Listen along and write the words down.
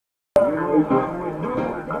In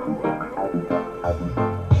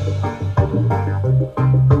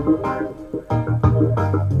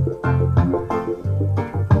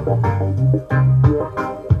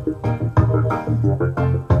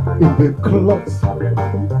de klas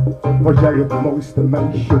was jij het mooiste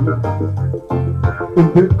meisje. In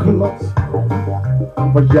de klas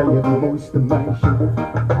was jij het mooiste meisje.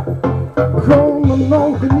 Gewoon mijn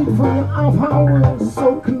ogen niet van je afhouden,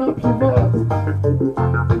 zo knap je was.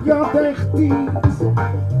 Je had echt iets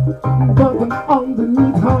wat een ander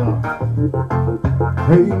niet had.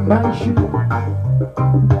 Hey meisje,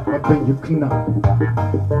 wat ben je knap.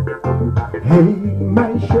 Hey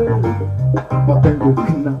meisje, wat ben je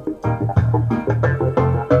knap.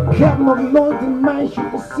 Ik heb nog nooit een meisje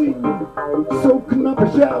gezien zo knap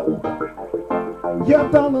als jou. Je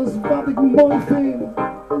hebt alles wat ik mooi vind,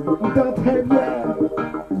 dat heb jij.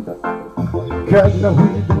 Kijk nou hoe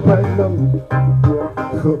je erbij loopt,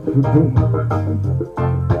 godverdomme.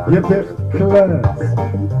 Je hebt echt klas,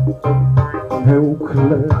 heel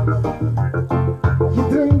klas. Je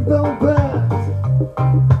drinkt altijd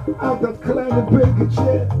uit dat kleine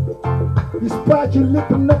bekertje. Je spaart je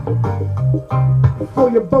lippen op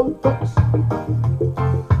voor je botox.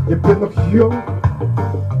 Je bent nog jong,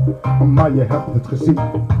 maar je hebt het gezien.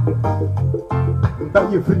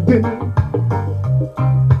 Dat je vriendinnen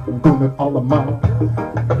doen het allemaal.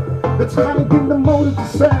 Het schijnt in de mode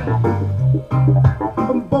te zijn,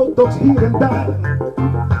 een botox hier en daar.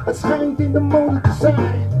 Het schijnt in de mode te zijn,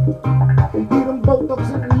 hier een botox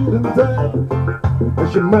en hier en daar.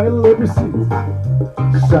 Als je mijn lippen ziet,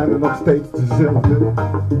 zijn er nog steeds dezelfde.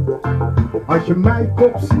 Als je mijn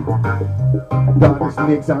kop ziet, daar is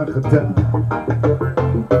niks aan gedaan.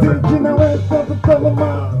 Denk je nou echt dat het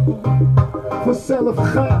allemaal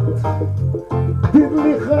vanzelf gaat? Dit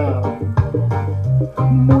lichaam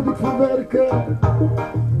moet ik verwerken.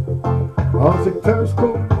 Als ik thuis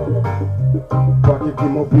kom, pak ik die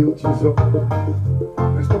mobieltjes op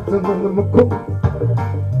en stop ze onder mijn kop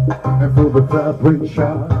en voel de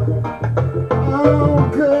vibration.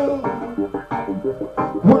 Oh girl,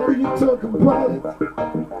 why do you talk about it?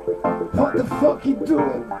 What the fuck you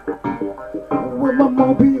doing with my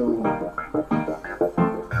mobile?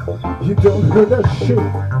 You don't hear that shit.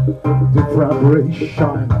 The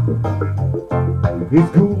vibration is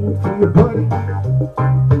good for your body.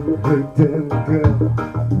 Hey damn girl,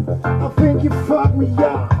 I think you fuck me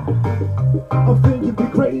up. I think you be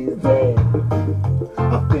crazy.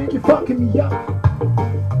 I think you fucking me up.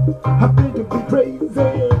 I think you be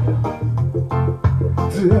crazy.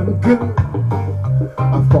 Damn girl,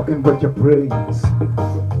 I'm fucking with your brains.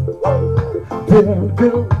 Damn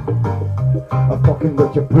girl, I'm fucking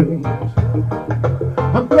with your brains.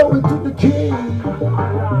 I'm going to the gym,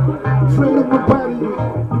 training my body.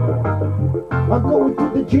 I'm going to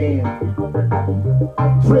the gym,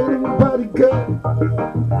 training my body, girl.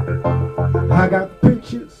 I got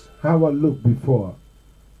pictures how I looked before.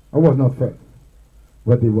 I was not fat,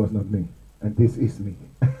 but it was not me. And this is me.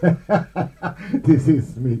 This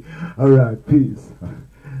is me. Alright, peace.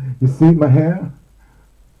 You see my hair?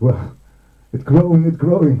 Well, it's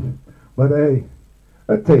growing. But hey,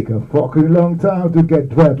 it take a fucking long time to get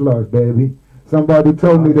dreadlocks, baby. Somebody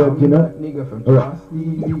told me that, you know. Nigga from Klas.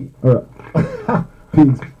 Alright.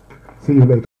 Peace. See you later.